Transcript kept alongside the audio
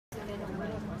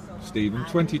Stephen,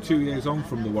 22 years on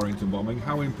from the Warrington bombing,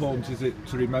 how important is it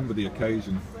to remember the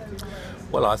occasion?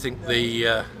 Well, I think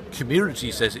the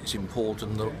community says it's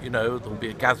important that, there'll be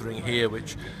a gathering here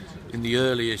which in the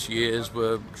earliest years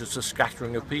were just a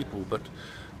scattering of people, but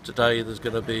today there's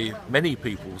going to be many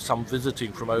people, some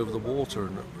visiting from over the water,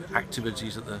 and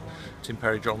activities at the Tim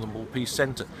Parry Jonathan Ball Peace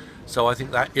Centre. So I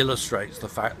think that illustrates the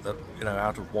fact that,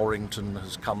 out of Warrington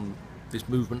has come this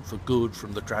movement for good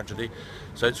from the tragedy.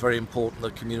 So it's very important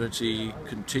the community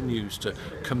continues to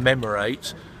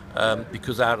commemorate,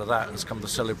 because out of that has come the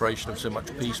celebration of so much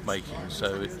peacemaking.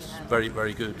 So it's very,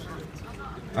 very good.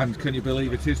 And can you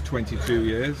believe it is 22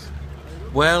 years?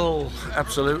 Well,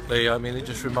 absolutely. I mean, it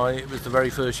was the very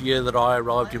first year that I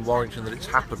arrived in Warrington that it's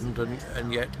happened,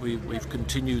 and yet we've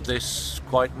continued this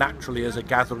quite naturally as a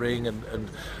gathering and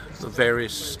the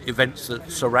various events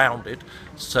that surround it.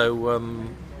 So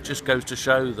just goes to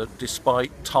show that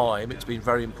despite time, it's been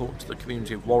very important to the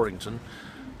community of Warrington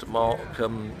to mark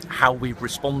how we've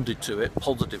responded to it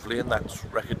positively, and that's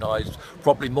recognised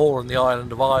probably more on the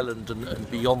island of Ireland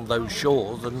and beyond those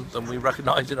shores than we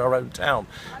recognise in our own town.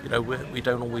 We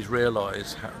don't always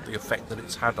realise the effect that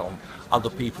it's had on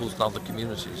other peoples and other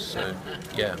communities. So,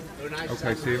 yeah.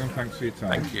 Okay, Stephen, thanks for your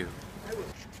time. Thank you.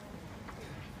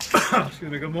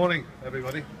 Excuse me, good morning,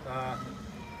 everybody.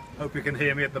 Hope you can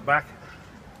hear me at the back.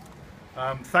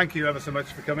 Thank you ever so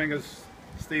much for coming, as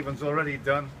Stephen's already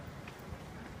done.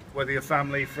 Whether you're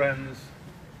family, friends,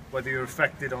 whether you're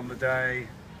affected on the day,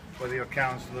 whether you're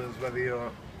councillors, whether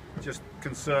you're just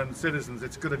concerned citizens,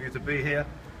 it's good of you to be here.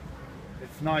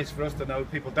 It's nice for us to know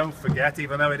people don't forget,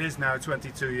 even though it is now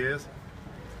 22 years.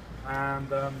 And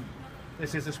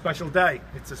this is a special day.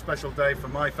 It's a special day for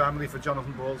my family, for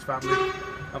Jonathan Ball's family,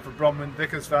 and for Bronwyn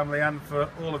Vickers' family, and for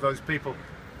all of those people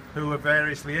who were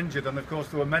variously injured. And of course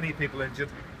there were many people injured,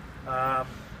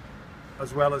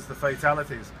 as well as the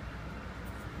fatalities.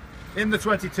 In the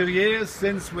 22 years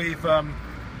since we went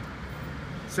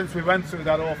through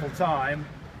that awful time,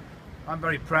 I'm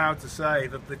very proud to say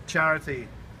that the charity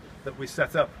that we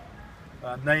set up,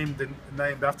 named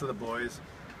after the boys,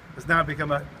 has now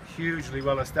become a hugely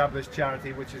well-established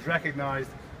charity which is recognised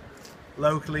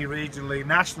locally, regionally,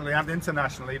 nationally and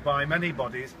internationally by many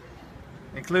bodies,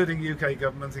 including UK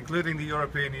governments, including the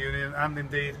European Union, and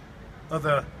indeed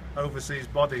other overseas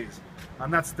bodies.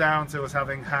 And that's down to us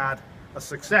having had a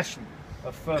succession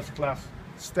of first-class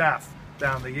staff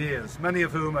down the years, many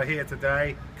of whom are here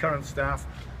today, current staff,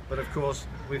 but of course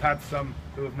we've had some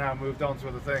who have now moved on to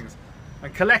other things.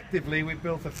 And collectively we've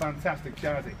built a fantastic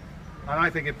charity, and I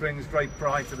think it brings great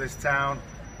pride to this town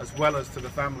as well as to the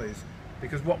families,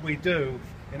 because what we do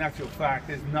in actual fact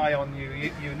is nigh on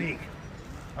unique.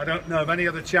 I don't know of any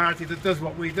other charity that does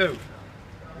what we do,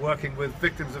 working with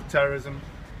victims of terrorism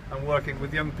and working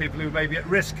with young people who may be at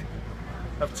risk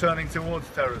of turning towards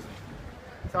terrorism.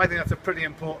 So I think that's a pretty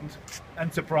important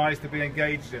enterprise to be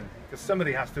engaged in, because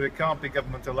somebody has to. It can't be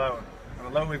government alone. And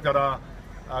although we've got our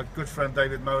good friend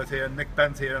David Mowat here and Nick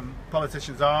Bent here, and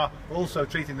politicians are also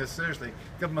treating this seriously,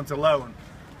 government alone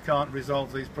can't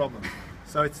resolve these problems.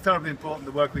 So it's terribly important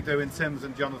the work we do in Tim's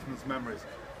and Jonathan's memories.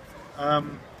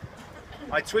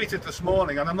 I tweeted this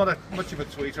morning, and I'm not much of a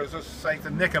tweeter, I was just saying to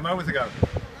Nick a moment ago,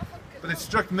 but it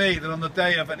struck me that on the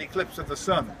day of an eclipse of the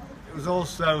sun, it was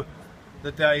also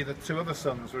the day that two other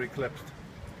suns were eclipsed,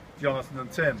 Jonathan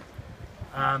and Tim.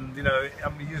 And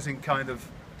I'm using kind of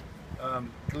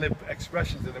glib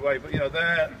expressions in a way, but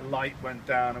their light went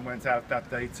down and went out that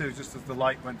day too, just as the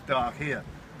light went dark here,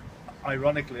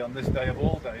 ironically on this day of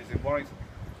all days in Warrington.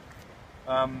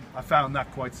 I found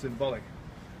that quite symbolic.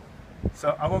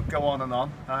 So I won't go on and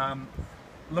on.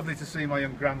 Lovely to see my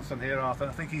young grandson here, Arthur.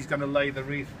 I think he's going to lay the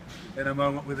wreath in a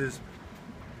moment with his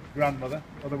grandmother,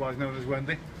 otherwise known as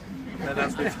Wendy. And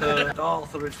as with her,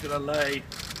 Arthur is going to lay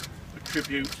a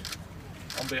tribute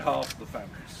on behalf of the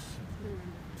families.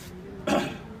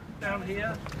 Down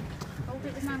here.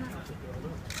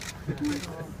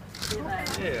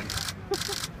 Yeah.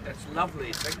 That's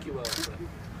lovely. Thank you, Arthur.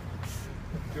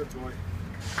 Good boy.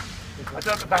 I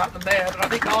don't know about the mayor, but I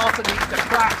think Arthur needs to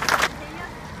clap.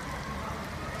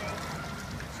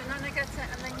 So then they get it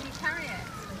and then you carry it?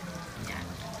 Yeah.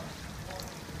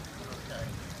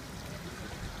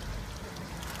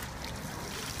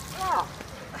 Oh.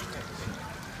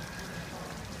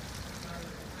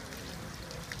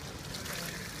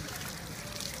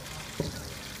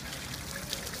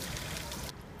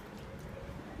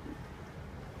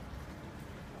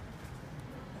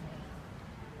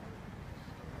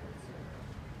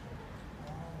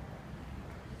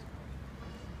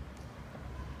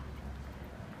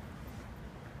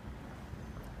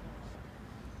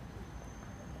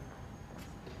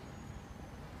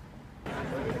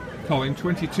 Colin,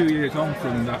 22 years on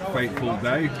from that fateful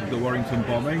day of the Warrington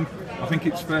bombing, I think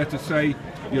it's fair to say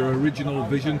your original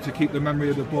vision to keep the memory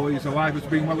of the boys alive has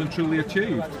been well and truly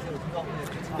achieved.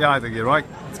 Yeah, I think you're right,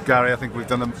 Gary. I think we've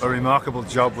done a remarkable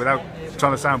job without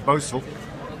trying to sound boastful.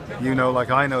 You know,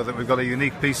 like I know, that we've got a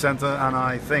unique peace centre and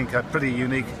I think a pretty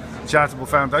unique charitable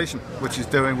foundation which is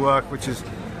doing work which is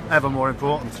ever more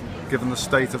important given the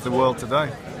state of the world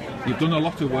today. You've done a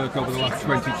lot of work over the last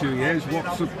 22 years.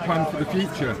 What's the plan for the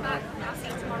future?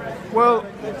 Well,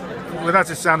 without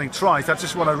it sounding trite, I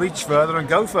just want to reach further and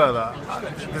go further.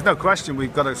 There's no question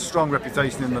we've got a strong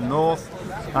reputation in the north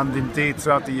and indeed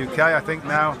throughout the UK, I think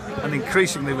now, and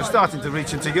increasingly we're starting to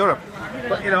reach into Europe.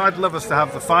 But, you know, I'd love us to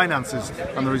have the finances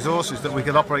and the resources that we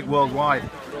can operate worldwide.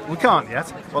 We can't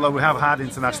yet, although we have had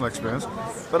international experience.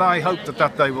 But I hope that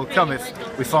that day will come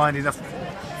if we find enough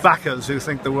backers who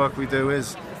think the work we do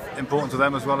is important to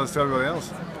them as well as to everybody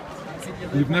else.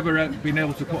 We've never been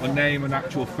able to put a name and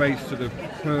actual face to the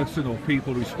person or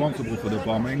people responsible for the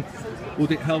bombing.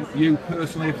 Would it help you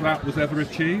personally if that was ever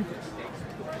achieved?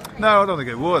 No, I don't think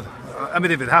it would. I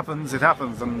mean, if it happens, it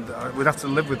happens, and we'd have to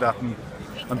live with that and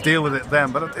deal with it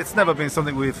then. But it's never been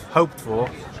something we've hoped for,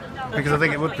 because I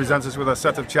think it would present us with a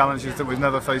set of challenges that we've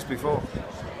never faced before.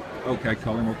 Okay,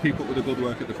 Colin, we'll keep up with the good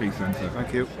work at the Peace Centre.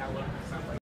 Thank you.